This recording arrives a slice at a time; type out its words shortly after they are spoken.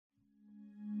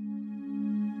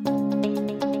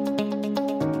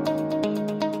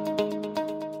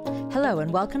Hello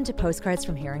and welcome to Postcards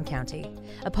from Huron County,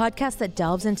 a podcast that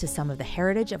delves into some of the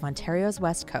heritage of Ontario's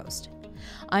West Coast.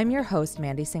 I'm your host,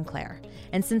 Mandy Sinclair,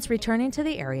 and since returning to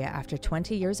the area after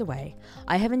 20 years away,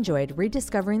 I have enjoyed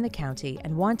rediscovering the county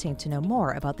and wanting to know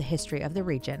more about the history of the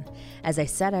region as I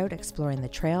set out exploring the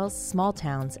trails, small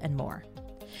towns, and more.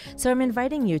 So I'm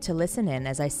inviting you to listen in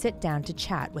as I sit down to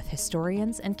chat with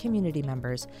historians and community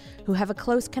members who have a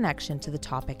close connection to the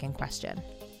topic in question.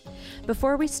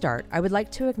 Before we start, I would like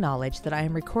to acknowledge that I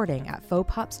am recording at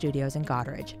Faux Pop Studios in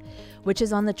Goderich, which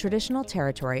is on the traditional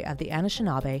territory of the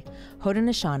Anishinaabe,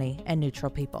 Haudenosaunee, and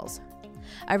Neutral peoples.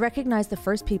 I recognize the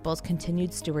First Peoples'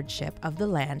 continued stewardship of the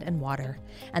land and water,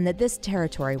 and that this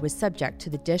territory was subject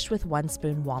to the Dish with One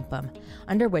Spoon Wampum,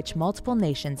 under which multiple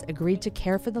nations agreed to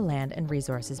care for the land and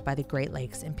resources by the Great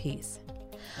Lakes in peace.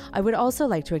 I would also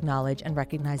like to acknowledge and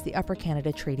recognize the Upper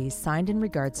Canada treaties signed in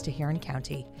regards to Huron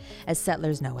County, as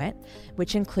settlers know it,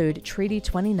 which include Treaty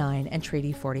 29 and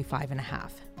Treaty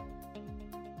 45.5.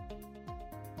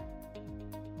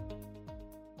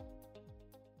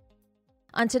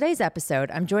 On today's episode,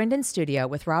 I'm joined in studio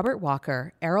with Robert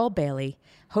Walker, Errol Bailey,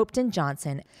 Hopeton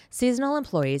Johnson, seasonal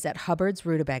employees at Hubbard's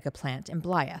Rutabaga plant in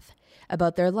Blyth,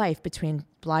 about their life between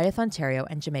Blyth, Ontario,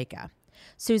 and Jamaica.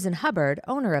 Susan Hubbard,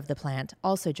 owner of the plant,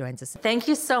 also joins us. Thank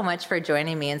you so much for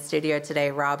joining me in studio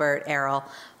today, Robert, Errol,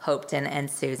 Hopeton, and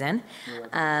Susan.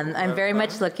 I'm very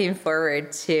much looking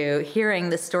forward to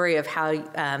hearing the story of how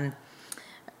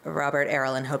Robert,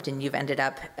 Errol, and Hopeton, you've ended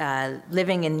up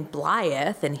living in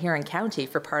Blyth in Huron County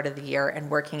for part of the year and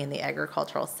working in the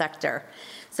agricultural sector.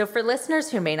 So for listeners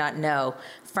who may not know,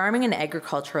 farming and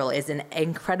agricultural is an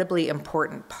incredibly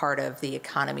important part of the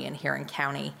economy in Huron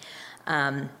County.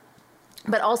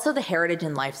 But also the heritage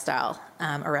and lifestyle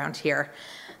around here.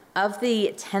 Of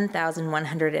the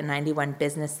 10,191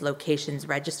 business locations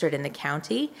registered in the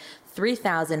county,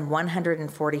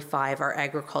 3,145 are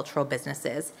agricultural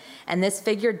businesses, and this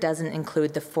figure doesn't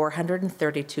include the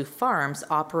 432 farms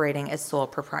operating as sole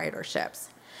proprietorships.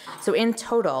 So in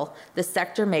total, the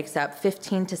sector makes up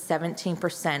 15 to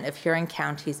 17% of Huron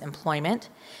County's employment,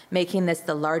 making this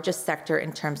the largest sector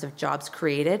in terms of jobs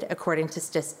created, according to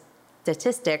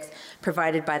statistics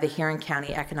provided by the Huron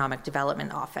County Economic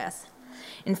Development Office.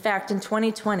 In fact, in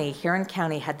 2020, Huron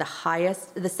County had the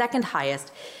second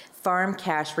highest farm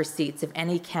cash receipts of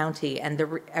any county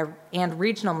and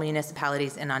regional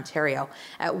municipalities in Ontario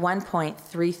at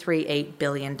 $1.338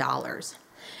 billion.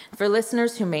 For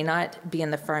listeners who may not be in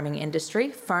the farming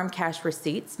industry, farm cash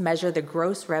receipts measure the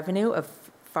gross revenue of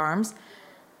farms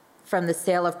from the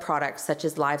sale of products such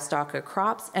as livestock or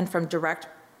crops and from direct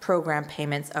program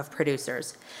payments of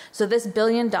producers. So this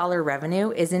billion-dollar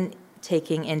revenue isn't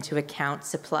taking into account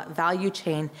value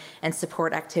chain and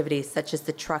support activities such as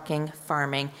the trucking,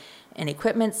 farming, and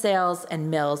equipment sales and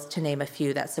mills, to name a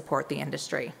few that support the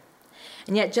industry.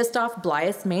 And yet just off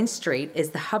Blyth's Main Street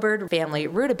is the Hubbard family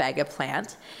Rutabaga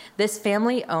plant. This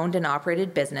family-owned and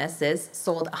operated businesses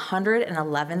sold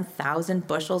 111,000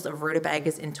 bushels of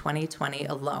rutabagas in 2020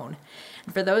 alone.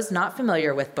 And for those not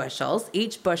familiar with bushels,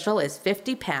 each bushel is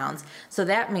 50 pounds, so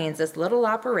that means this little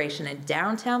operation in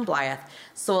downtown Blyth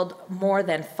sold more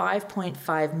than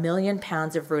 5.5 million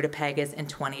pounds of rutabagas in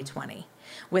 2020.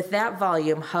 With that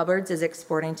volume, Hubbard's is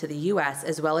exporting to the U.S.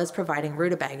 as well as providing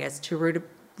rutabagas to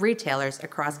retailers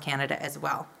across Canada as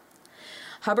well.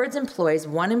 Hubbard's employs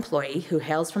one employee who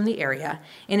hails from the area,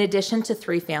 in addition to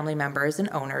 3 family members and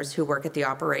owners who work at the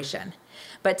operation.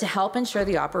 But to help ensure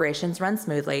the operations run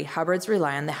smoothly, Hubbard's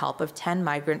rely on the help of 10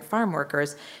 migrant farm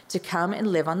workers to come and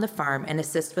live on the farm and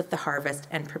assist with the harvest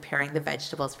and preparing the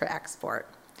vegetables for export.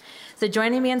 So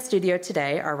joining me in studio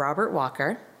today are Robert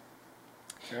Walker,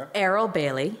 Errol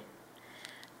Bailey,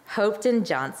 Hopeton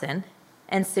Johnson,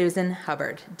 and Susan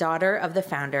Hubbard, daughter of the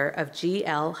founder of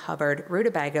G.L. Hubbard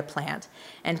Rutabaga plant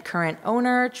and current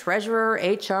owner, treasurer,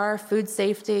 HR, food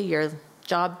safety. Your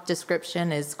job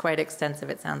description is quite extensive,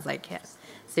 it sounds like,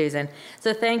 Susan.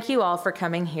 So thank you all for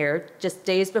coming here just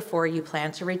days before you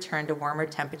plan to return to warmer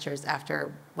temperatures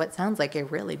after what sounds like a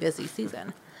really busy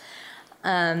season.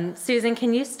 Susan,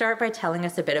 can you start by telling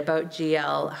us a bit about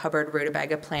G.L. Hubbard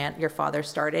Rutabaga plant your father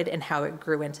started and how it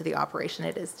grew into the operation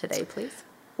it is today, please?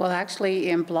 Well, actually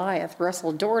in Blyth,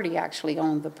 Russell Doherty actually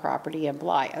owned the property in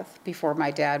Blyth before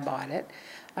my dad bought it.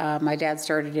 My dad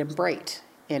started in Bright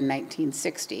in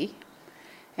 1960,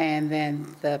 and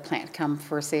then the plant come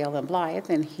for sale in Blyth,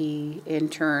 and he in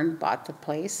turn bought the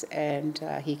place, and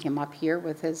he came up here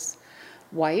with his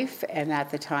wife and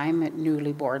at the time a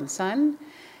newly born son,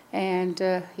 and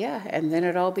and then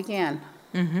it all began.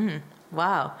 Mm-hmm.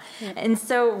 Wow. Yeah. And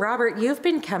so, Robert, you've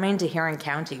been coming to Huron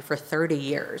County for 30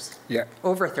 years. Yeah.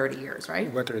 Over 30 years, right?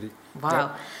 Over 30.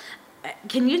 Wow.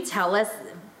 Can you tell us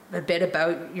a bit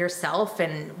about yourself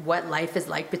and what life is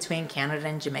like between Canada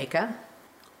and Jamaica?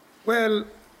 Well,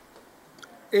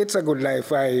 it's a good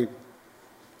life. I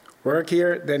work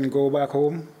here, then go back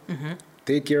home,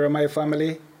 take care of my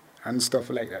family, and stuff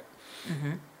like that.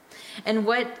 And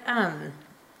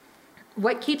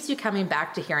what keeps you coming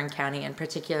back to Huron County and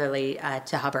particularly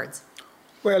to Hubbard's?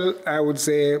 Well, I would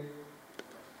say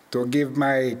to give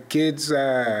my kids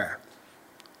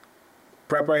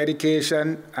proper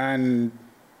education and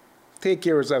take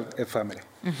care of the family.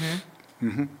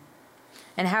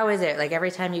 And how is it? Like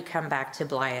every time you come back to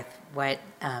Blythe, what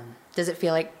does it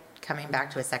feel like coming back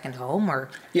to a second home or?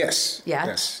 Yes. Yeah?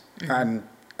 Yes. And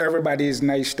everybody is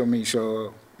nice to me,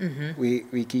 so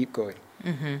we keep going.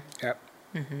 Yep.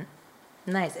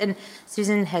 Nice. And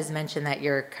Susan has mentioned that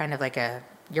you're kind of like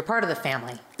you're part of the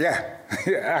family. Yeah,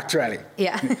 actually.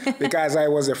 Yeah. Because I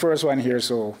was the first one here,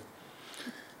 so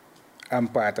I'm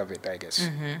part of it, I guess.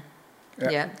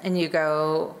 Yeah. And you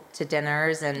go to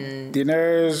dinners and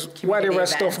whatever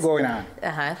events. stuff going on.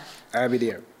 I'll be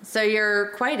there. So you're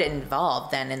quite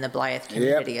involved then in the Blythe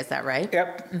community, is that right?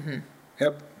 Yep.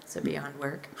 Yep. So beyond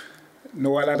work.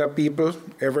 Know a lot of people.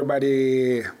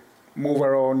 Everybody move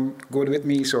around good with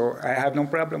me, so I have no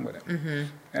problem with it.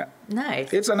 Yeah.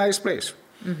 Nice. It's a nice place.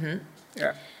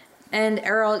 Yeah. And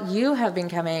Errol, you have been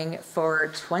coming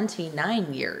for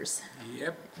 29 years.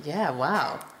 Yep. Yeah,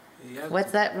 wow. Yep.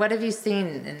 What's that? What have you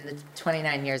seen in the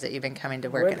 29 years that you've been coming to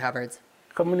work at Hubbard's?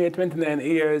 Coming here 29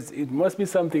 years, it must be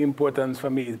something important for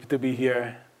me to be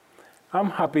here. I'm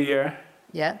happy here.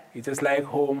 Yeah. It's just like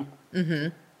home.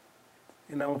 You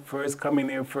know, first coming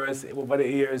here over the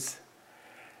years.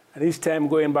 And each time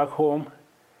going back home,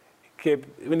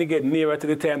 when you get nearer to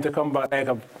the time to come back, like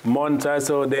a month or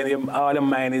so, then all the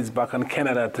mind is back in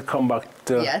Canada to come back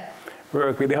to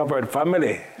work with the Hubbard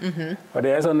family. But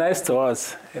they're so nice to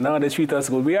us. You know, they treat us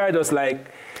good. We are just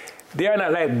like, they are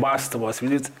not like boss to us.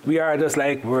 We are just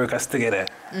like workers together.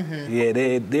 Yeah,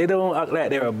 they don't act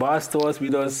like they're a boss to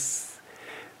us.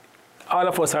 All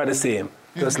of us are the same.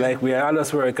 Just like we are all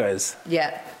just workers.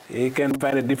 Yeah. You can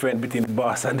find a difference between the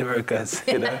boss and the workers.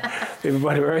 You know,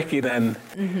 everybody working and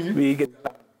we get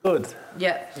good.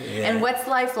 Yeah. And what's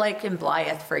life like in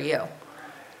Blythe for you?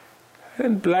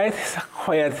 And Blythe is a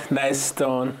quiet, nice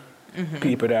town.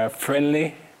 People that are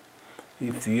friendly.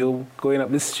 If you going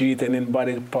up the street and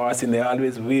anybody passing, they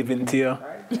always waving to you.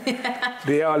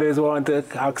 They always want to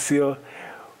ask you,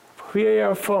 where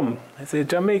you're from? I say,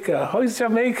 Jamaica. How is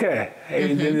Jamaica?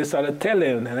 And then they start to tell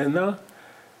them, and you know,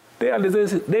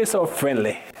 they're so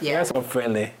friendly. Yeah. They're so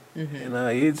friendly. You know,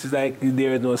 it's like they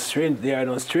are no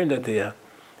stranger to you.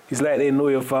 It's like they know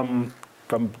you from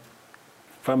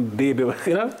baby,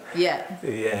 you know? Yeah.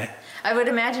 Yeah. I would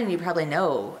imagine you probably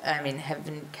know, I mean,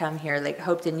 having come here, like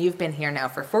Hopeton, you've been here now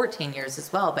for 14 years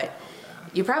as well, but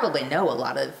you probably know a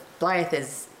lot of, Blythe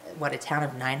is, what, a town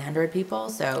of 900 people,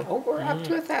 so. Oh, we're up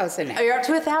to 1,000 now. Oh, you're up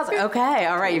to 1,000, okay,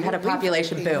 all right, you've had a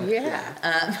population boom. Yeah.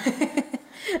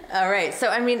 All right, so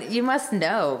I mean, you must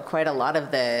know quite a lot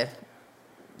of the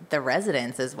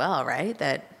residents as well, right?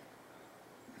 That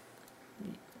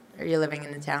are you living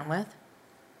in the town with?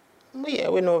 Yeah,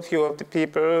 we know a few of the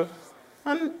people,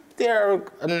 and they're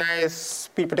nice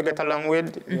people to get along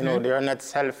with. You know, they're not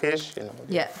selfish. You know,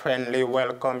 they're friendly,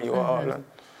 welcome you all. And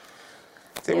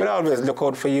they will always look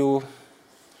out for you.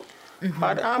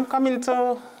 But I'm coming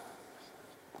to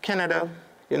Canada.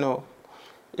 You know,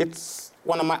 it's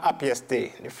one of my happiest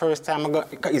days. It's the first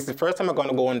time I'm going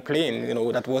to go on plane. You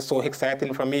know, that was so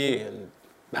exciting for me. And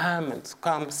bam, and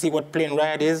come see what plane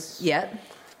ride is. Yeah.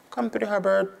 Come to the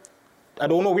Hubbard. I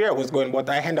don't know where I was going, but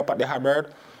I end up at the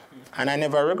Hubbard, and I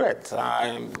never regret.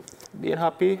 I'm being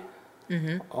happy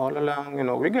all along. You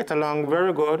know, we get along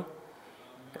very good.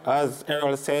 As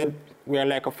Errol said, we are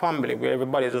like a family.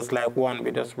 Everybody's just like one.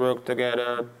 We just work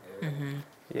together.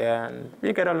 Yeah, and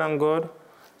we get along good.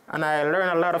 And I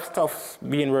learn a lot of stuff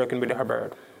working with the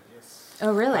Hubbard.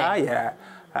 Oh, really? Yeah.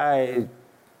 I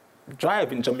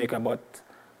drive in Jamaica, but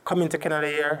coming to Canada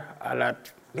here,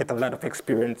 get a lot of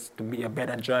experience to be a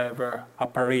better driver,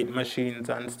 operate machines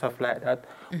and stuff like that,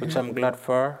 which I'm glad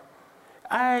for.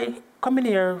 I come in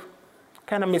here,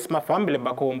 kind of miss my family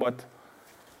back home, but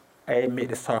I made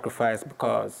the sacrifice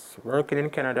because working in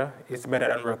Canada is better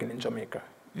than working in Jamaica.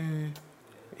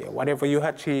 Yeah, whatever you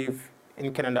achieve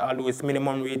in Canada, always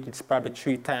minimum wage, it's probably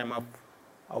 3 times of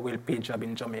a well-paid job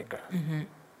in Jamaica.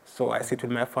 So I sit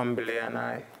with my family and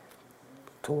I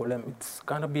told them it's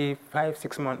gonna be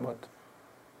 5-6 months, but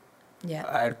Yeah.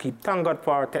 I keep thank God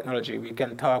for our technology. We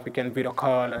can talk, we can video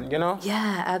call, and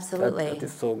Yeah, absolutely. that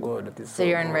is so good. That is So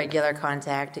you're in good. regular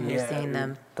contact and you're seeing we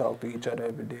them. talk to each other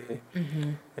every day.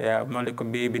 Yeah, my little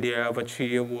baby there, I have a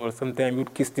 3-year-old. Sometimes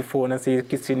you'd kiss the phone and say, you're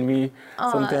kissing me.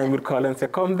 Sometimes you'd call and say,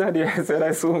 come daddy. I said,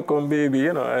 I soon come baby.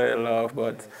 You know, I laugh,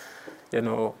 but, you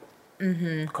know,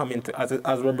 coming to,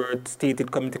 as Robert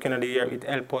stated, coming to Canada here, it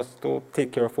helps us to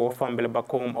take care of our family back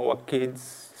home, our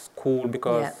kids, school,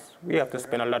 because we have to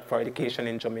spend a lot for education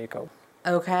in Jamaica.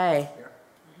 Okay.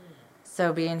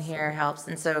 So being here helps.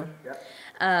 And so,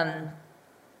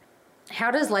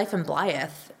 how does life in Blythe,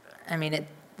 I mean,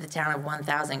 the town of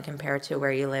 1,000, compare to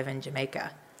where you live in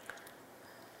Jamaica?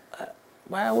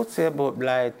 Well, I would say about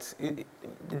Blight,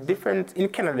 different in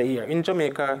Canada here. In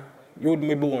Jamaica, you would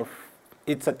be born.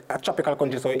 It's a tropical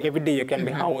country, so every day you can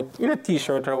be out in a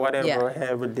t-shirt or whatever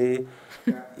every day.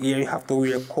 Here you have to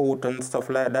wear a coat and stuff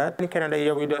like that. In Canada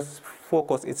here, we just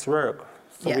focus, it's work.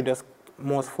 So we just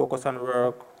most focus on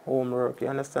work, homework, you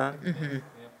understand?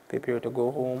 Prepare to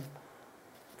go home.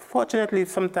 Fortunately,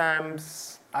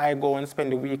 sometimes I go and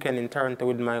spend the weekend in Toronto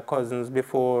with my cousins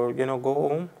before, you know, go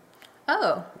home.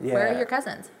 Oh, where are your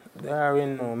cousins? They are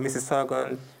in Mississauga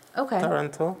and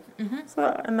Toronto. So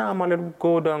I normally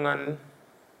go down and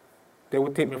they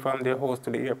would take me from their house to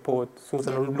the airport.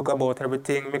 Susan would look about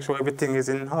everything, make sure everything is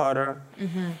in order.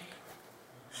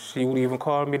 She would even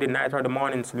call me the night or the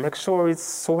morning to make sure it's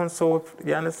so-and-so,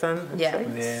 you understand?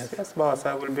 Yes, boss,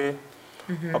 I will be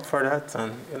up for that,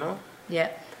 and, you know?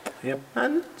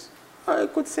 And I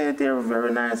could say they're a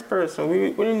very nice person.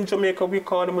 We in Jamaica, we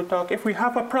call them, we talk. If we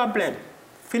have a problem,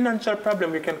 financial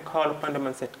problem, we can call upon them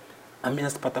and say, I'm in a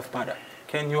spot of bother.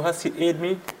 Can you aid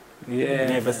me?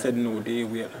 Never said no, they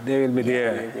will. They will be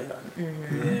there.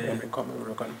 When we come and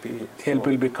work and pay. Help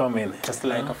will be coming. Just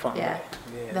like a family.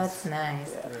 That's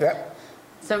nice. Yeah.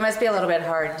 So it must be a little bit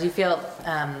hard. Do you feel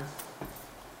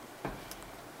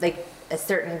like a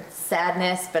certain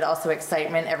sadness, but also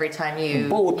excitement every time you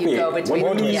go between?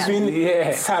 When we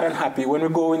win, sad and happy. When we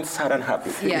go in, sad and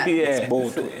happy. It's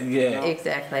both.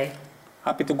 Exactly.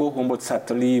 Happy to go home, but sad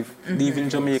to leave. Leave in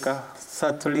Jamaica,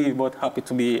 sad to leave, but happy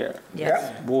to be here.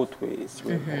 Both ways.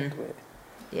 Both ways.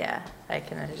 Yeah, I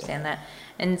can understand that.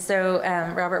 And so,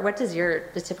 Robert, what does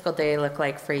the typical day look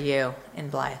like for you in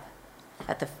Blythe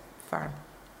at the farm?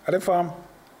 At the farm?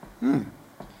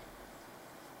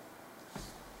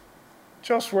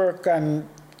 Just work and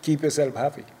keep yourself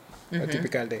happy. A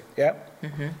typical day.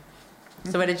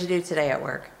 So what did you do today at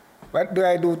work? What do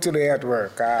I do today at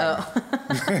work?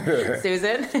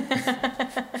 Susan?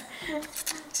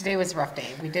 Today was a rough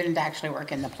day. We didn't actually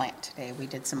work in the plant today. We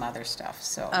did some other stuff,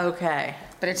 so. Okay.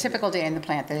 But a typical day in the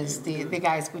plant is the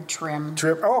guys would trim.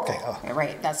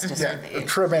 Right, that's just.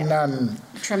 Trimming and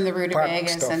trim the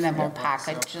rutabagas stuff, and then we'll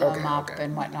package them up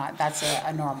and whatnot. That's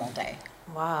a normal day.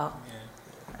 Wow.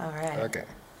 All right. Okay.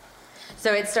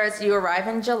 So it starts, you arrive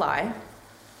in July.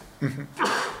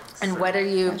 And what are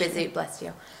you busy, bless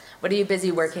you, what are you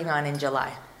busy working on in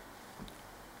July?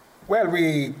 Well,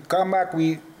 we come back,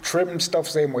 we trim stuff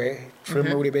same way, trim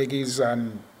rutabagas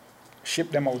and ship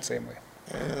them out same way.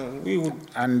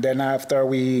 And then after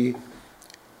we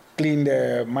clean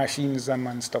the machines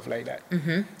and stuff like that.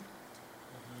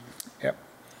 Yep.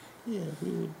 Yeah, we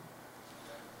would.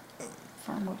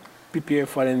 Farm work. Prepare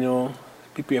for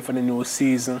the new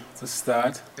season to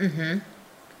start.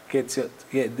 Get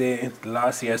the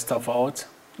last year's stuff out.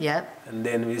 And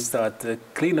then we start to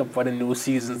clean up for the new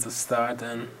season to start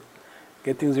and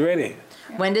get things ready.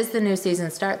 When does the new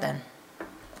season start then?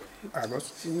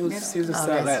 August. The new season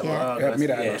start like August.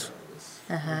 Mid-August.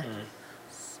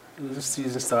 The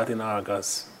season start in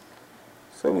August.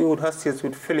 So we would assist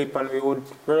with Philip and we would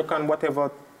work on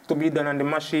whatever to be done on the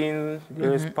machine.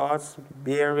 There's parts,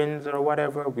 bearings or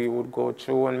whatever. We would go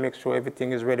through and make sure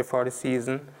everything is ready for the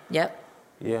season.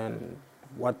 And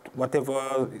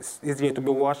whatever is easier to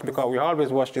be washed, because we always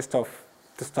wash this stuff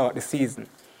to start the season.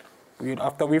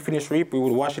 After we finish reap, we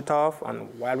would wash it off, and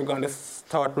while we're going to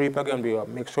start reap again, we will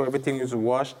make sure everything is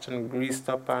washed and greased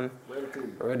up and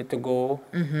ready to go.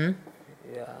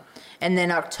 And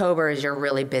then October is your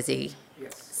really busy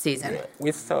season.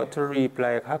 We start to reap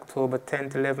like October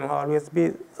 10th, 11th, always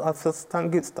be after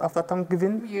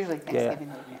Thanksgiving. Usually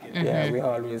Thanksgiving. We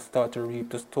always start to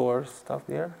reap to store stuff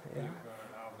there.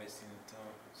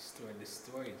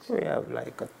 We have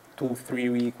like a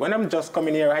 2-3 week. When I'm just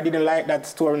coming here, I didn't like that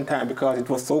storing time because it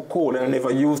was so cold and I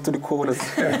never used to the coldest.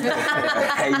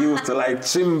 I used to like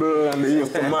chimble and they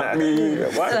used to mock me.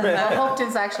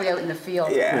 Hopeton's actually out in the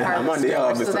field. I'm on the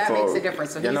harvest. So that makes a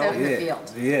difference. So he's out in the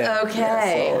field.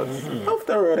 Okay. So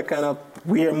after I kind of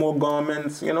wear more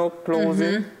garments,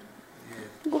 clothing.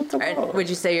 good to go. Would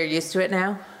you say you're used to it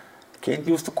now? Can't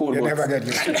use the cold. You never get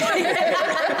used to it.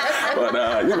 But,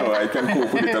 I can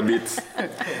cope with it a bit.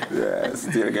 Yeah,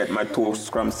 still get my toes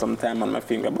crumbs sometime on my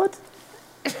finger, but,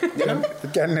 You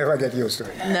can never get used to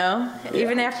it. No?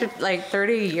 Even after like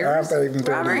 30 years? After even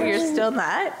 30 Robert, years. you're still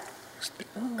not?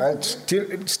 I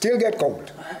still get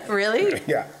cold. Really?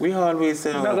 Yeah. we always,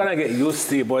 You're not gonna get used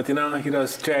to it, but you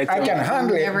just try to I can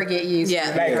handle it. Never get used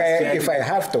Yeah. to it. Like if I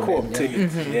have to. cope to then,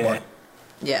 it. Yeah.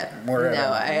 Yeah. More No,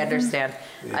 than- I understand.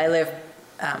 I live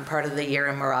part of the year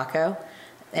in Morocco,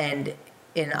 and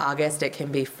in August it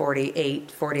can be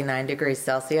 48, 49 degrees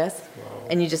Celsius,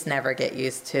 and you just never get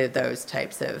used to those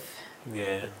types of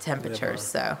Yeah. temperatures.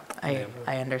 So I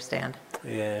understand.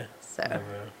 Yeah. So,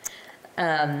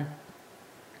 Never.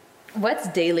 what's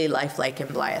daily life like in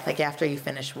Blythe? Like after you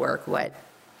finish work, what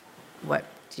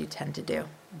do you tend to do?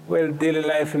 Well, daily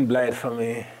life in Blythe for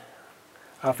me,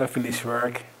 after I finish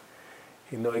work,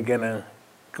 you're gonna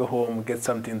go home, get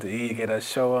something to eat, get a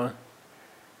shower.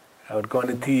 I would go on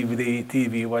the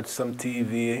TV, watch some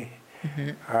TV,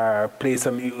 or play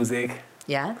some music.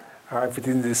 Yeah. Or if it's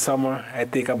in the summer, I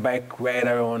take a bike ride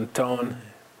around town.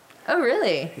 Oh,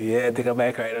 really? Yeah, I take a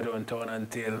bike ride around town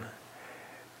until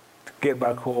get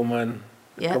back home and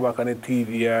Yeah. go back on the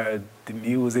TV or the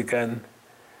music and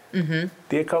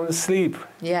they come to sleep.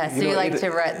 Yeah. So you like to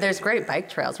ride? There's great bike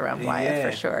trails around Blythe Yeah.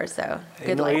 for sure. So You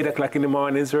good know, life. 8 o'clock in the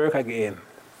morning is work again.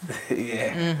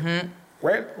 Yeah.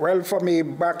 Well, for me,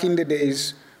 back in the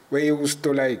days, we used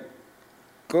to like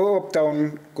go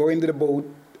uptown, go into the boat,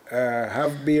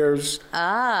 have beers.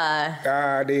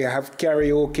 They have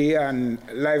karaoke and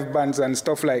live bands and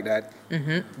stuff like that.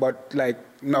 But like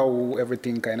now,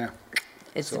 everything kind of.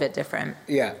 It's a bit different.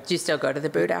 Yeah. Do you still go to the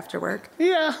boot after work?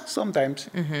 Yeah, sometimes.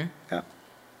 Yeah.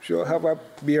 Sure, have a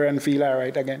beer and feel all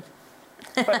right again.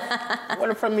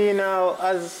 well, for me now,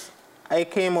 as I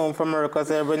came home from work,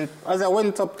 as I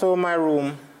went up to my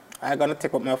room, I'm going to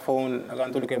take up my phone. I'm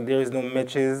going to look if there is no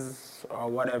messages or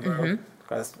whatever.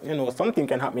 Because, something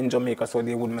can happen in Jamaica, so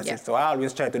they would message. Yeah. So I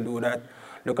always try to do that.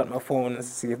 Look at my phone,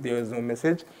 see if there is no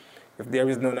message. If there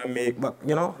is none, I make, but,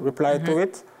 reply to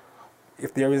it.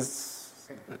 If there is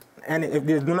if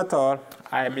there's none at all,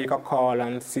 I make a call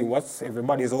and see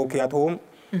everybody's okay at home.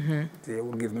 They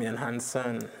will give me an answer,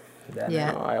 and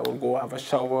then I will go have a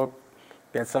shower,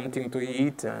 get something to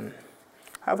eat, and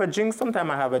have a drink. Sometimes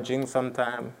I have a drink,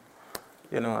 sometimes,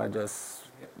 I just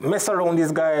mess around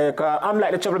this guy. I'm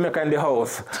like the troublemaker in the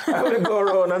house. I will go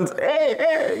around and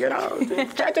hey,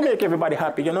 try to make everybody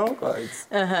happy, 'cause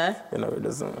it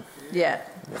doesn't. Yeah.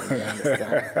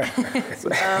 So,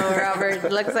 Oh,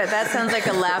 Robert, looks like that sounds like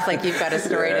a laugh. Like you've got a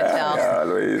story to tell. I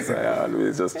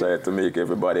always just try to make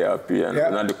everybody happy and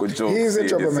not look at jokes. He's a say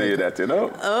troublemaker. that,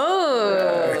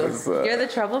 Oh, you're the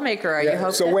troublemaker, are you?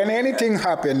 Hope So when anything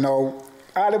happen now,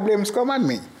 all the blames come on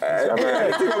me.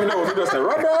 I think we just say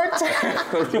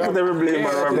Robert. People never blame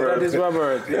on Robert. That is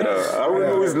Robert. I will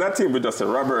know it's not him, but just say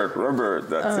Robert.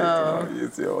 That's it. You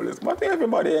see all this. But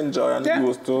everybody enjoy and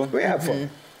used to. We have fun.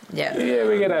 Yeah. Yeah,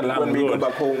 we get along When we go good.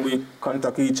 back home, we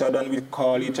contact each other and we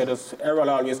call each other. Errol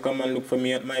always come and look for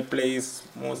me at my place,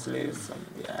 mostly. So,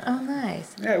 yeah. Oh,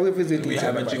 nice. Yeah, we visit We each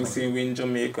have other. a drink scene in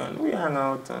Jamaica and we hang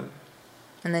out.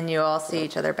 And then you all see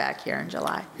each other back here in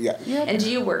July. Yeah. And do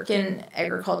you work in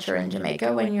agriculture in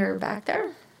Jamaica when you're back there?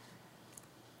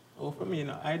 Oh, for me,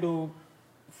 I do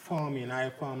farming. I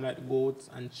farm like goats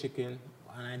and chicken,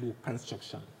 and I do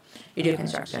construction. You do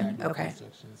construction. Okay.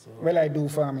 Construction, so Well, I do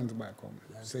farming back home.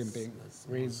 Same thing.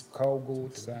 Raise cow,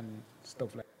 goats, and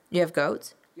stuff like that. You have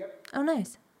goats? Yep. Oh,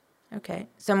 nice. Okay.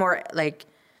 So more like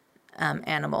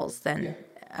animals than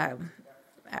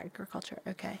agriculture.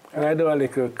 Okay. And I do a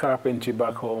little carpentry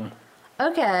back home.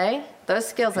 Okay. Those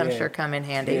skills I'm Yeah. sure come in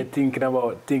handy. Yeah, thinking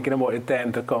about the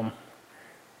time to come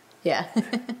Yeah.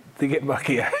 to get back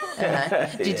here.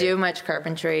 Do you do much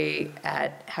carpentry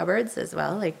at Hubbard's as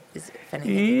well? Like, if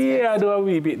anything? Yeah, I do a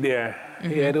wee bit there.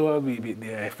 Yeah, I do a wee bit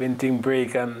there. If anything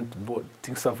break and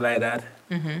stuff like that,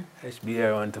 I should be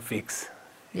around to fix.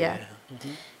 Yeah.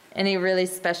 Any really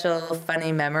special,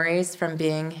 funny memories from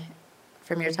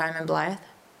your time in Blythe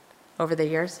over the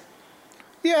years?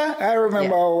 Yeah, I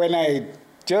remember when I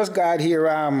just got here,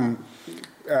 a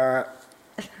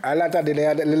lot of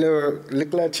the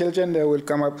little children, they will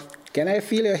come up, can I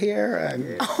feel your hair?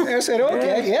 And I said,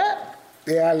 okay, yeah.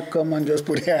 They all come and just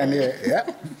put their hand here. Yeah.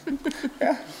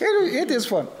 Yeah, it is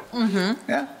fun.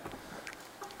 Yeah.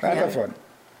 Lot of fun.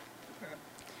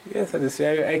 Yes,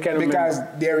 I can remember. Because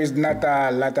there is not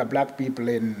a lot of black people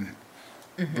in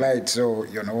Blythe, so,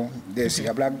 they see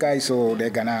a black guy, so they're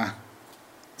gonna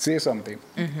say something.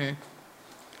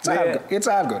 It's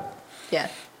all good. Yeah.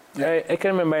 I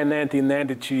can remember in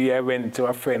 1993, I went to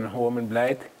a friend home in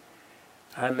Blythe,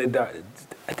 and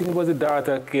I think it was the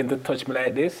daughter came to touch me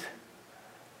like this.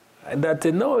 And Dad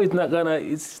said, "No, it's not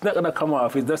gonna come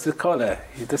off. It's just the color.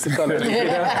 It's just the color." You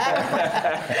know?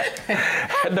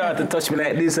 And daughter touched me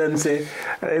like this and say,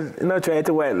 trying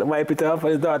to wipe it off.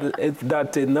 And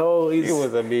Dad said, "No, He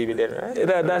was a baby then, right?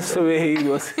 that's the way he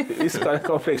was. His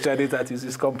complexion is that is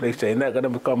his complexion. It's not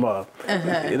gonna come off.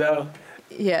 You know."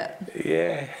 Yeah.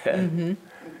 Yeah. Mm-hmm.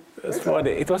 It was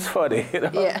funny. It was funny. You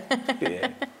know? Yeah. Yeah.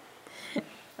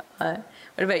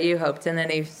 What about you, Hopeton?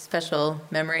 Any special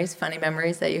memories, funny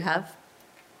memories that you have?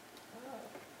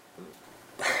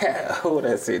 How would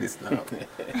I say this now?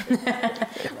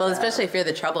 Well, especially if you're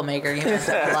the troublemaker, you mess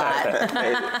up a lot.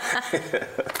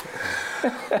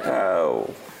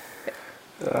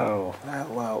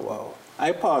 Wow.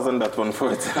 I pause on that one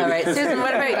for a time. All right, Susan,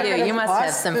 what about you? You must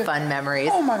have some fun memories.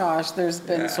 Oh my gosh, there's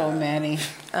been so many.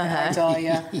 I tell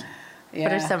you. Yeah.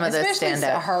 What are some of those Especially stand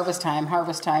out? Harvest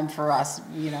time for us,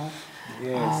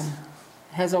 Yes.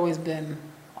 has always been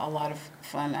a lot of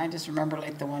fun. I just remember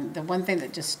like the one thing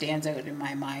that just stands out in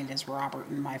my mind is Robert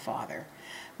and my father.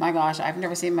 My gosh, I've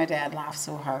never seen my dad laugh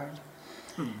so hard.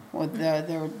 With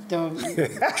the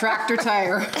tractor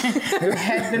tire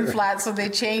had been flat, so they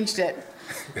changed it.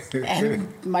 And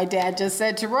my dad just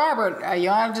said to Robert, you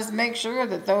want to just make sure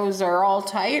that those are all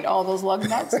tight, all those lug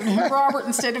nuts? And Robert,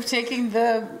 instead of taking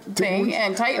the thing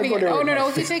and tightening it,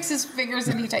 no, he takes his fingers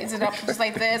and he tightens it up just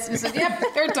like this. And he said, yep,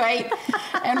 they're tight.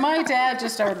 And my dad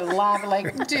just started laughing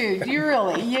like, dude, you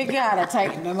gotta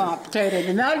tighten them up.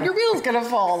 And now your wheel's gonna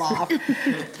fall off.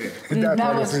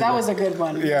 That was a good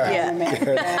one. Yeah.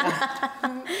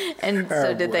 And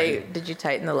so did you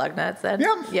tighten the lug nuts then?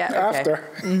 Yeah. Yeah. Okay. After.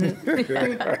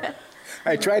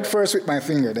 I tried first with my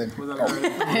finger, then.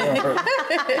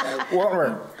 Won't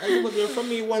work. For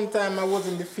me, one time I was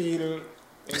in the field,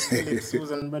 and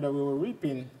Susan and brother, we were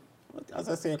reaping. But as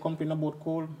I say, I complained about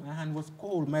cold. My hand was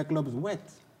cold. My gloves wet.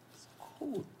 It's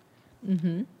cold.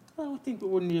 Mm-hmm. I think we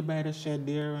were nearby the shed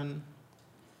there, and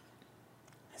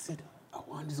I said, I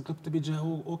want this glove to be dry.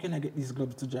 How can I get these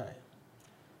gloves to dry?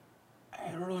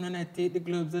 I run and I take the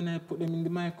gloves and I put them in the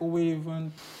microwave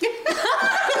and put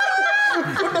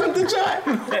them to dry.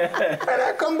 And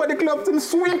I come by the gloves and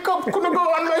swing up, couldn't go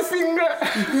on my finger.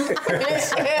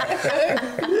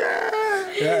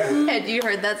 Yeah. Had you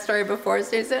heard that story before,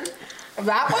 Susan?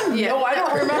 That one? Yeah. No, I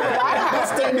don't remember that.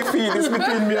 That's 10 feet. It's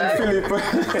between me and Philip.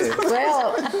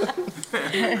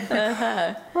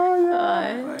 Well,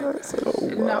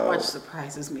 not much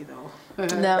surprises me though. No.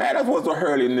 That was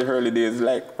in the early days,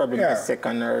 like probably my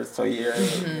second or so year.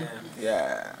 Mm-hmm.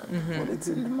 Yeah. But it's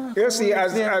in the market. You see,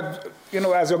 as you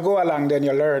go along, then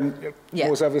you learn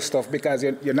most of the stuff because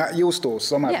you're not used to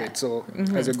some of it. So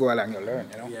as you go along, you learn.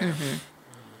 Yeah.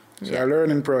 So a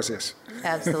learning process.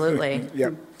 Absolutely.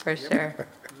 Yep. For sure.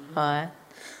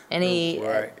 Any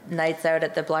nights out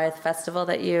at the Blythe Festival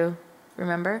that you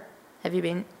remember?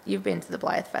 You've been to the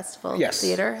Blythe Festival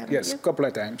Theater, haven't you? Yes, a couple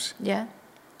of times. Yeah.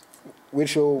 Which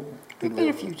show? We've been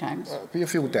a few times. A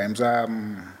few times.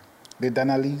 The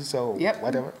Donnellys or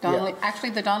whatever. Donnelly.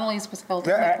 Actually, the Donnellys was held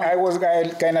in the I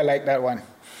kind of like that one.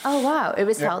 Oh, wow. It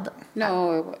was held.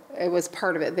 No, it was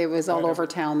part of it. It was all over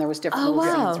town. There was different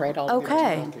little scenes right all over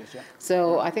town.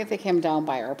 So I think they came down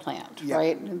by our plant,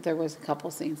 right? There was a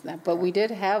couple scenes in that. But we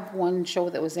did have one show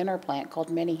that was in our plant called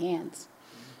Many Hands.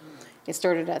 It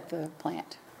started at the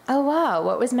plant. Oh, wow.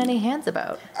 What was Many Hands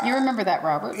about? You remember that,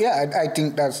 Robert? Yeah, I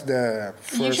think that's the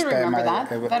first time. You should remember that.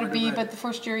 That would be but the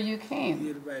first year you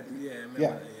came.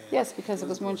 Yeah. Yes, because it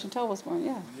was when Chantel was born,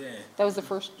 That was the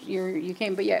first year you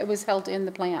came. But it was held in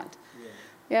the plant.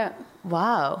 Yeah.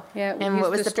 Wow. Yeah. And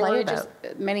what was the play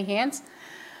about? Many Hands.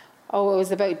 Oh, it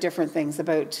was about different things,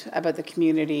 about the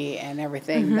community and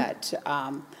everything that,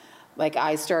 like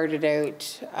I started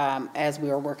out as we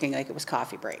were working, like it was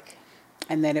coffee break.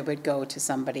 And then it would go to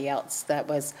somebody else that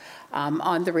was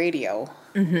on the radio.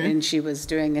 And she was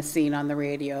doing a scene on the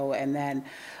radio. And then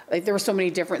like there were so many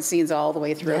different scenes all the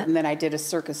way through. And then I did a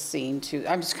circus scene too.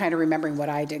 I'm just kind of remembering what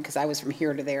I did because I was from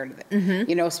here to there,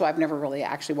 so I've never really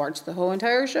actually watched the whole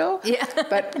entire show. Yeah.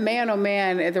 But man, oh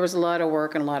man, there was a lot of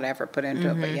work and a lot of effort put into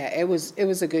it. But yeah, it was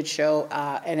a good show.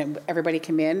 And everybody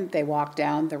came in, they walked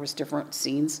down. There was different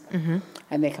scenes.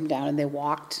 And they come down and they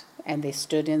walked and they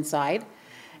stood inside.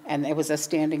 And it was a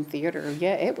standing theater.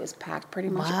 Yeah, it was packed pretty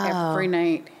much every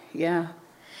night. Yeah.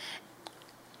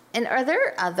 And are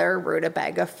there other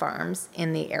rutabaga farms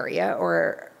in the area,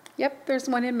 or? Yep, there's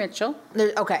one in Mitchell.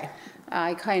 Okay.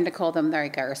 I kind of call them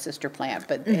like our sister plant,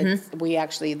 but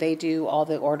they do all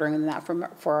the ordering and that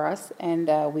for us, and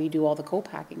we do all the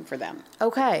co-packing for them.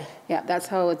 Okay. Yeah, that's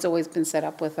how it's always been set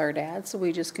up with our dad, so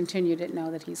we just continued it now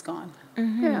that he's gone.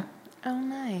 Yeah, Oh,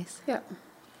 nice. yeah.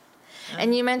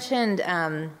 And you mentioned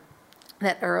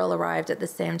that Earl arrived at the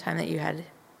same time that you had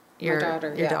your daughter,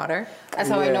 Your yeah. daughter. That's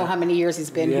how I know how many years he's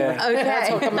been here. Yeah. Okay. That's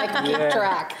how come I can keep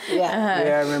track. Yeah.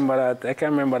 Yeah, I remember that. I can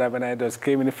remember that when I just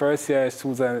came in the first year, she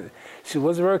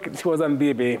was on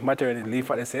baby maternity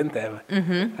leave at the same time.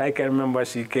 I can remember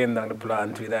she came down the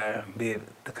plant with her baby,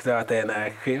 daughter in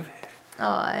her crib.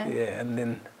 Oh. Yeah, and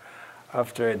then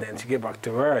after then she get back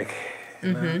to work.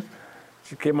 You know?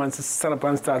 She came and stand up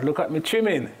and start look at me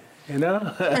trimming, you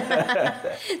know?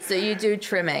 So you do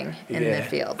trimming in the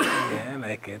field. Yeah, I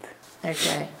like it.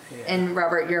 Okay. And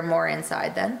Robert, you're more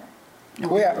inside then?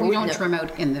 We don't trim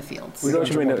out in the fields. We don't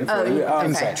trim in the Oh, we all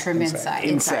Okay, trim inside.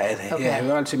 inside. Okay. Yeah,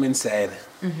 we all trim inside.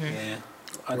 Yeah,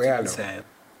 all We trim all know. inside.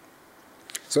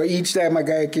 So each time a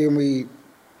guy came, we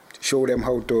show them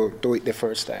how to do it the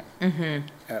first time.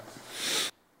 Yeah.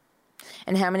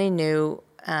 And how many new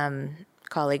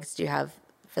colleagues do you have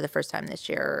for the first time this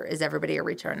year? Or is everybody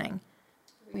returning?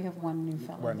 We have one new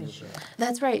fellow this year.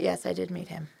 That's right. Yes, I did meet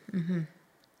him.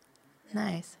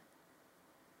 Nice.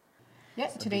 Yeah,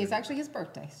 today's actually his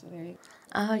birthday, so there you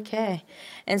go. Okay.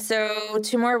 And so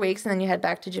 2 more weeks and then you head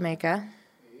back to Jamaica.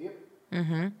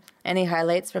 Any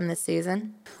highlights from this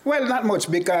season? Well, not much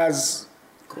because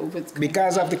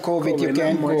COVID's of the COVID, you COVID,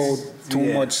 can't not go much. too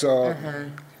Yeah. much, so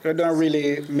you don't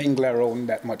really mingle around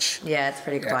that much. Yeah, it's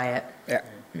pretty quiet. Yeah.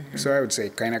 So I would say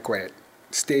kind of quiet.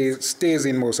 Stays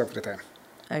in most of the time.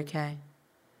 Okay.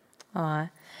 Aw.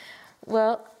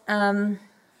 Well,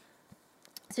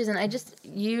 Susan,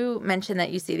 you mentioned that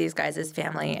you see these guys as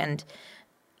family, and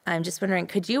I'm just wondering,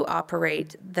 could you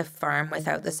operate the farm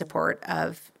without the support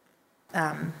of,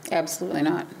 Absolutely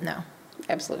not. no,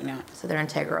 Absolutely not. so they're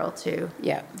integral to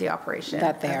Yeah. the operation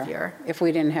That they of are. your, If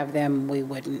we didn't have them, we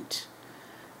wouldn't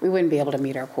be able to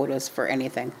meet our quotas for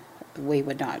anything. We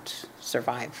would not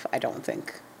survive, I don't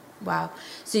think. wow.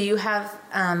 So you have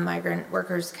migrant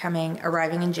workers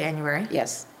arriving in January,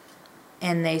 Yes.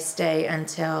 and they stay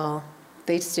until,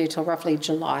 They stay till roughly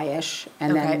July-ish,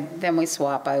 and Okay. then we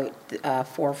swap out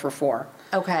 4 for 4.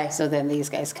 okay, So then these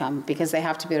guys come, because they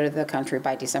have to be out of the country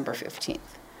by December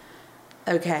 15th.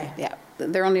 okay, Yeah,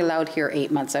 they're only allowed here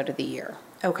 8 months out of the year.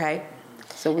 okay.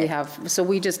 So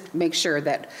we just make sure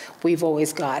that we've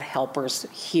always got helpers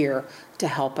here to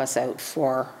help us out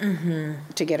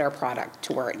to get our product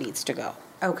to where it needs to go.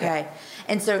 Okay.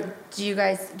 And so do you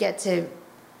guys get to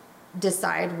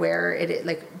decide where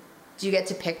do you get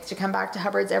to pick to come back to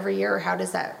Hubbard's every year, or how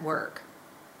does that work?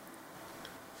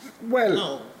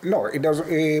 Well, no, it doesn't.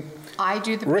 I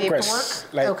do the Requests,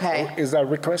 paperwork. like, Okay. is a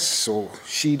request, so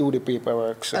she do the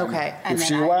paperwork. So Okay. And if then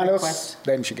she I wants us, request-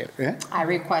 then she get it. Yeah? I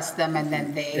request them, and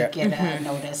then they Yeah. get a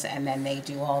notice, and then they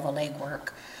do all the legwork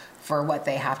for what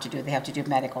they have to do. They have to do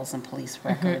medicals and police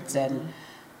records and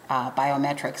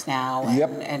biometrics now, Yep.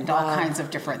 and all kinds of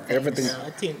different things. Everything. I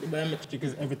think the biometric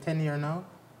is every 10 years now.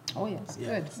 Oh, yes, Yeah,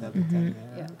 good. it's every 10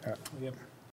 years. Yeah. Yep.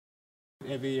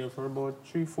 Every year for about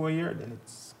 3-4 years, then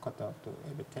it's cut off to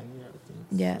every 10 years. I think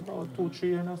it's Yeah. about 2-3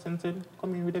 years now since it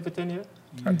coming with every 10 years.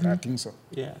 I think so.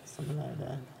 Yeah, something like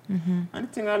that. And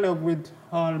the thing I love with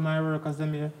all my workers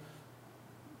them here,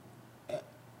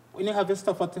 when you have your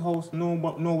stuff at the house,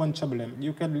 no one trouble them.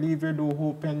 You can leave your door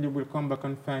open, you will come back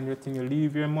and find your thing. You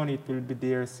leave your money, it will be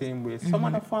there same way. Some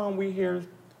of the farm we hear,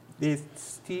 they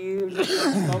steal the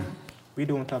stuff. We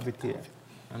don't have it here.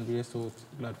 And we're so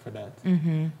glad for that.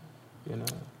 You know,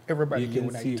 Everybody you can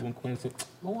unite. see one can say,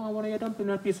 oh, I want to dump in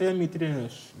a piece of meat today.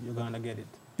 You're going to get it.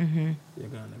 You're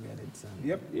going to get it. So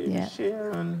Yep. You Yeah.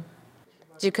 share and...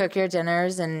 Do you cook your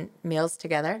dinners and meals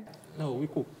together? No, we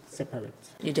cook separate.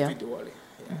 You do?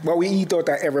 But we eat out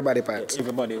of everybody parts.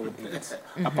 Everybody would eat.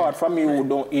 Apart from me who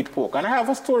don't eat pork. And I have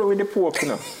a story with the pork, you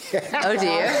know. Oh, do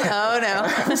you? Oh,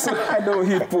 no. So I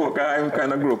don't eat pork. I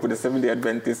kind of grew up with the Seventh-day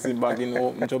Adventists back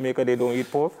in Jamaica. They don't eat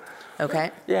pork.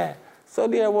 Okay. Yeah. So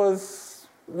there was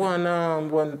one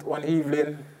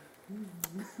evening,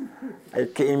 I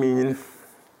came in.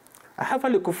 I have a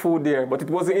little food there, but it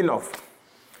wasn't enough.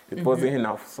 It wasn't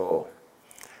enough, so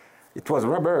it was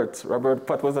Robert. Robert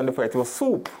pot was on the fire. It was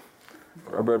soup.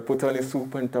 Robert put on the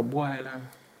soup and to boil. And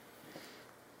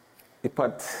the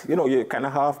pot, you know, you kind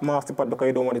of half-mask the pot because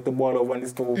you don't want it to boil over on the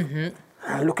stove.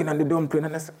 I'm looking at the dumpling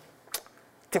and I said,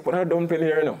 take one of the dumpling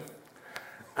here, you know.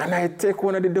 And I take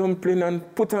one of the dumpling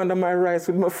and put it under my rice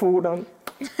with my food and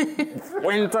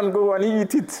went and go and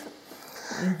eat it.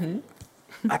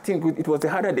 I think it was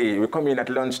the other day. We come in at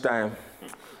lunchtime.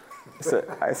 So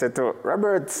I said to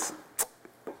Robert,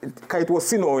 it was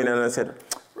snow in, and I said,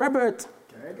 Robert,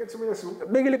 Can I get some of your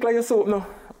soup? big look like your soup now.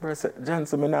 Robert said,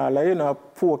 Johnson, you know,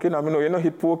 pork, you know,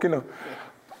 hit pork, you know.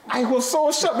 I was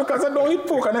so shocked because I don't eat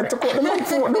pork, and I took out the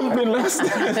pork dumpling last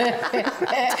time.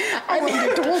 I wouldn't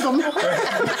have told them.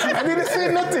 I didn't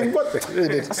say nothing, but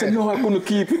I said, no, I couldn't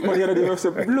keep it. But the other day I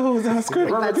said, blows and scrape.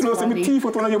 Robert, you know, say my teeth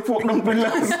out one of your pork dumpling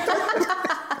last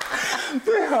time.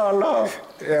 They all laugh.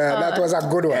 Yeah, that was a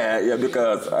good one. Yeah,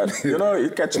 because, you know,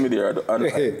 it catch me there. Yep.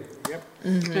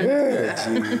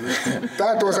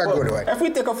 That was a good one. If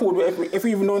we take a food, if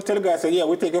we even don't tell the guy, say, yeah,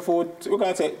 we take a food, we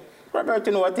can say, Robert,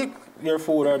 you know, I take your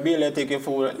food, or Bailey, I take your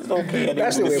food. It's okay.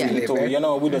 That's the way we live, eh? You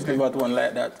know, we just live at one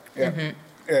like that. Yeah.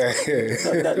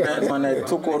 So that night, man, I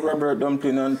took out Robert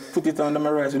dumpling and put it under my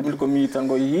rice with milk and meat and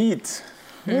go eat.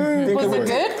 Was it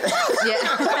good? Yeah.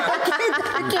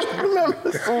 I can't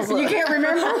remember. You can't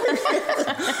remember?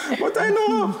 But I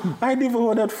know, I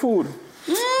devoured that food.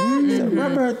 Said,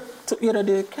 Robert, the other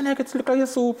day, can I get a look at your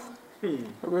soup?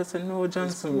 Robert said, no,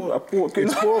 Johnson, a pork.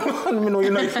 It's pork. I know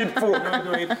you don't eat pork. I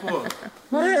don't eat pork.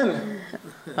 Man.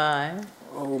 Hi.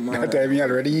 Oh, man. That time you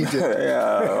already eat it.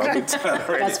 Yeah.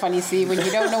 That's funny. See, when you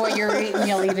don't know what you're eating,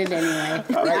 you'll eat it anyway.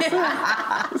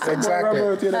 Exactly.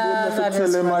 Robert, you know, I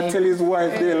tell him, I tell his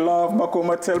wife, they laugh. Back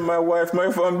home, I tell my wife,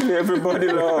 my family,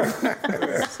 everybody laugh.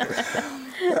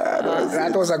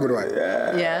 That was a good one.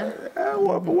 Yeah.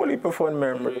 What a fun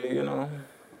memory, you know.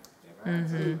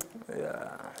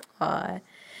 Yeah.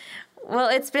 Well,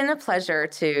 it's been a pleasure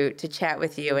to chat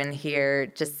with you and hear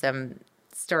just some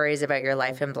stories about your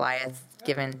life in Blythe,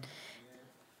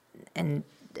 and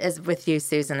as with you,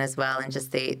 Susan, as well, and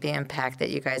just the impact that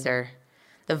you guys are,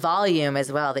 the volume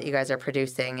as well that you guys are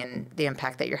producing, and the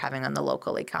impact that you're having on the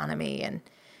local economy and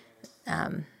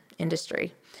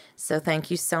industry. So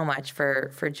thank you so much for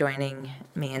joining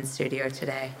me in studio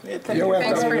today. You're welcome.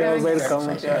 Thanks for having us.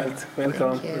 Welcome. Yeah,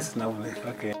 welcome. Thank you. It's lovely.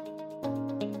 Okay.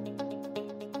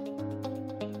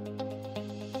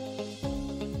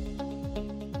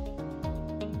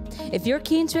 If you're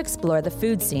keen to explore the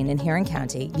food scene in Huron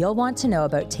County, you'll want to know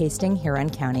about Tasting Huron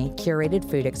County curated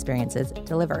food experiences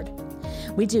delivered.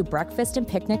 We do breakfast and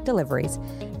picnic deliveries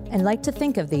and like to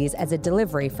think of these as a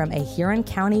delivery from a Huron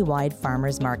County-wide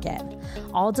farmers market.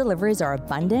 All deliveries are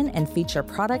abundant and feature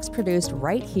products produced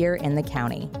right here in the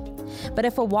county. But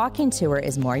if a walking tour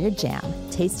is more your jam,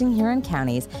 Tasting Huron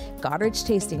County's Goddard's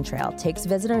Tasting Trail takes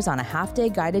visitors on a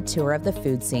half-day guided tour of the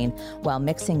food scene while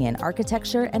mixing in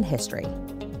architecture and history.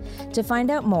 To find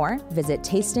out more, visit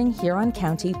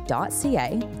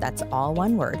tastinghuroncounty.ca, that's all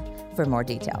one word, for more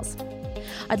details.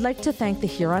 I'd like to thank the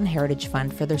Huron Heritage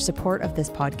Fund for their support of this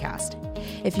podcast.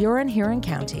 If you're in Huron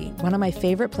County, one of my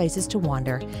favorite places to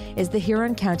wander is the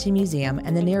Huron County Museum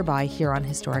and the nearby Huron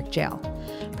Historic Jail,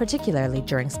 particularly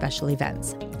during special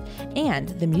events. And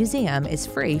the museum is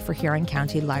free for Huron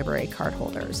County Library card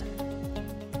holders.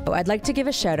 I'd like to give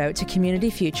a shout out to Community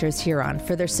Futures Huron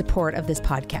for their support of this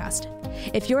podcast.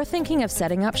 If you're thinking of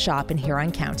setting up shop in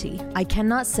Huron County, I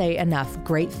cannot say enough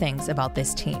great things about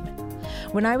this team.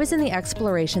 When I was in the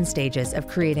exploration stages of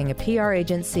creating a PR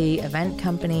agency, event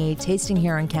company, Tasting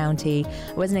Huron County,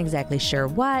 I wasn't exactly sure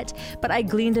what, but I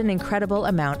gleaned an incredible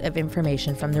amount of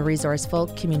information from the resourceful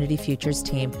Community Futures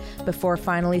team before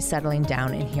finally settling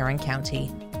down in Huron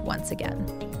County once again.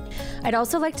 I'd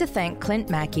also like to thank Clint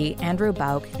Mackey, Andrew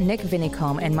Bauk, Nick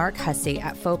Vinicombe, and Mark Hussey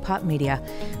at Faux Pop Media,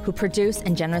 who produce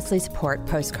and generously support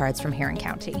Postcards from Huron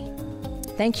County.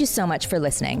 Thank you so much for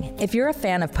listening. If you're a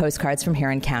fan of Postcards from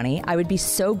Huron County, I would be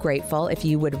so grateful if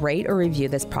you would rate or review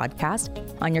this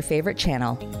podcast on your favorite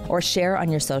channel or share on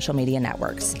your social media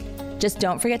networks. Just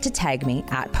don't forget to tag me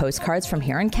at Postcards from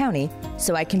Huron County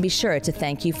so I can be sure to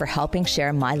thank you for helping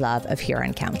share my love of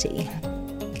Huron County.